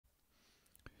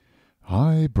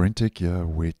Hi, BrenTech here,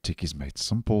 where tech is made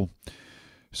simple.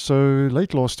 So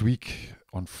late last week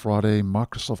on Friday,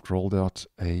 Microsoft rolled out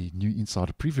a new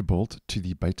insider preview build to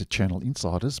the beta channel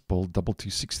insiders, build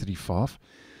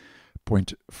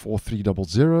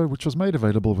 22635.4300, which was made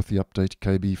available with the update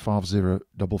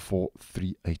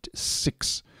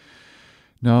KB5044386.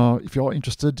 Now, if you are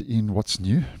interested in what's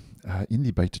new in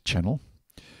the beta channel,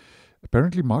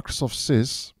 apparently Microsoft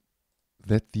says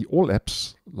that the all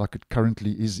apps, like it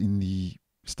currently is in the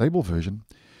stable version,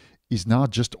 is now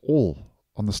just all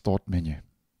on the start menu.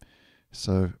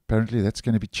 So apparently that's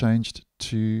going to be changed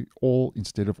to all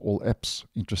instead of all apps.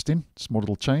 Interesting, small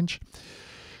little change.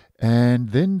 And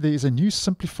then there's a new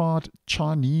simplified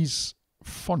Chinese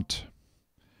font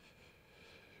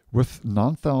with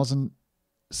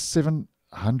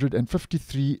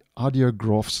 9,753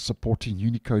 ideographs supporting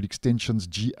Unicode extensions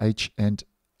G, H, and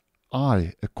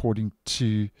I, according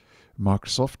to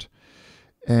Microsoft.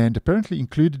 And apparently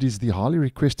included is the highly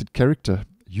requested character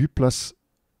U plus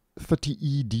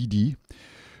 30EDD,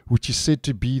 which is said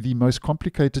to be the most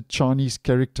complicated Chinese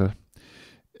character,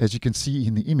 as you can see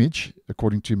in the image,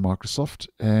 according to Microsoft.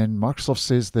 And Microsoft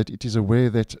says that it is aware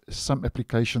that some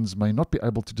applications may not be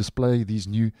able to display these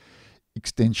new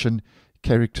extension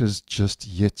characters just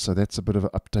yet. So that's a bit of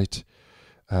an update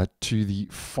to the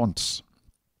fonts.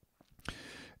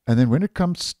 And then when it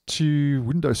comes to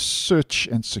Windows search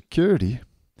and security,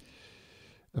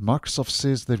 Microsoft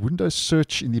says that Windows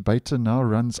search in the beta now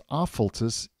runs R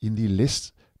filters in the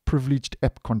less privileged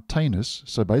app containers.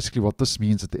 So basically what this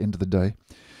means at the end of the day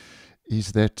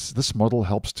is that this model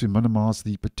helps to minimize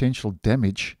the potential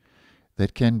damage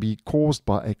that can be caused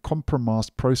by a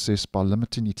compromised process by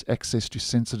limiting its access to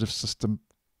sensitive system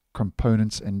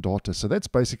components and data. So that's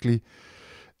basically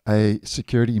a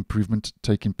security improvement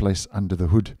taking place under the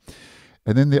hood.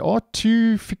 And then there are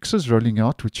two fixes rolling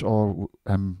out which are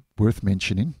worth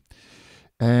mentioning.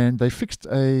 And they fixed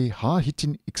a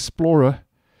high-hitting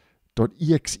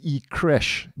Explorer.exe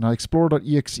crash. Now,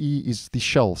 Explorer.exe is the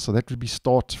shell, so that would be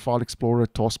Start, File Explorer,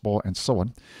 Taskbar, and so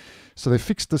on. So they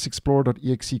fixed this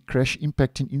Explorer.exe crash,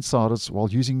 impacting insiders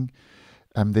while using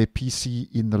their PC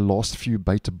in the last few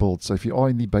beta builds. So if you are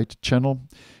in the beta channel,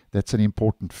 that's an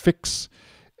important fix.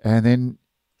 And then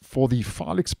for the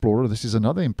File Explorer, this is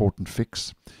another important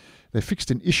fix. They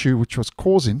fixed an issue which was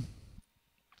causing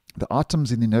the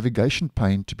items in the navigation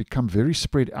pane to become very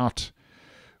spread out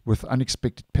with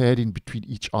unexpected padding between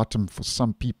each item for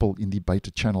some people in the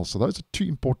beta channel. So those are two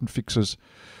important fixes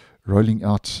rolling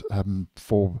out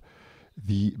for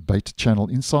the beta channel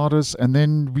insiders. And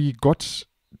then we got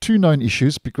two known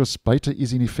issues because beta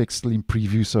is in effect still in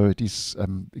preview, so it is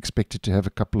expected to have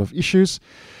a couple of issues.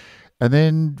 And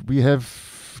then we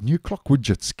have new clock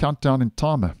widgets, countdown and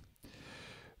timer.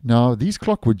 Now, these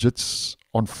clock widgets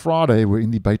on Friday were in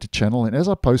the beta channel, and as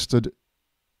I posted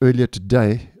earlier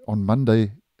today, on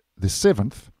Monday the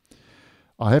 7th,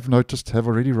 I have noticed have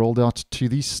already rolled out to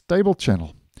the stable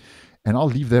channel. And I'll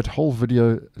leave that whole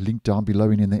video linked down below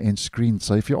and in the end screen.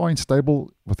 So if you are in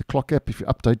stable with the clock app, if you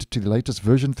update it to the latest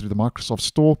version through the Microsoft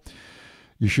Store,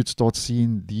 you should start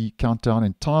seeing the countdown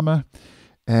and timer.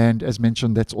 And as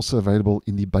mentioned, that's also available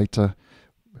in the beta,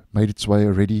 made its way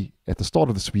already at the start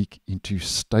of this week into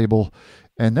stable.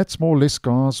 And that's more or less,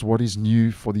 guys, what is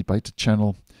new for the beta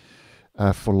channel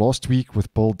for last week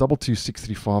with build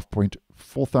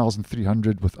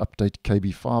 22635.4300 with update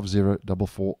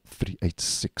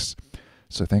KB5044386.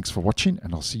 So thanks for watching,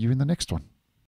 and I'll see you in the next one.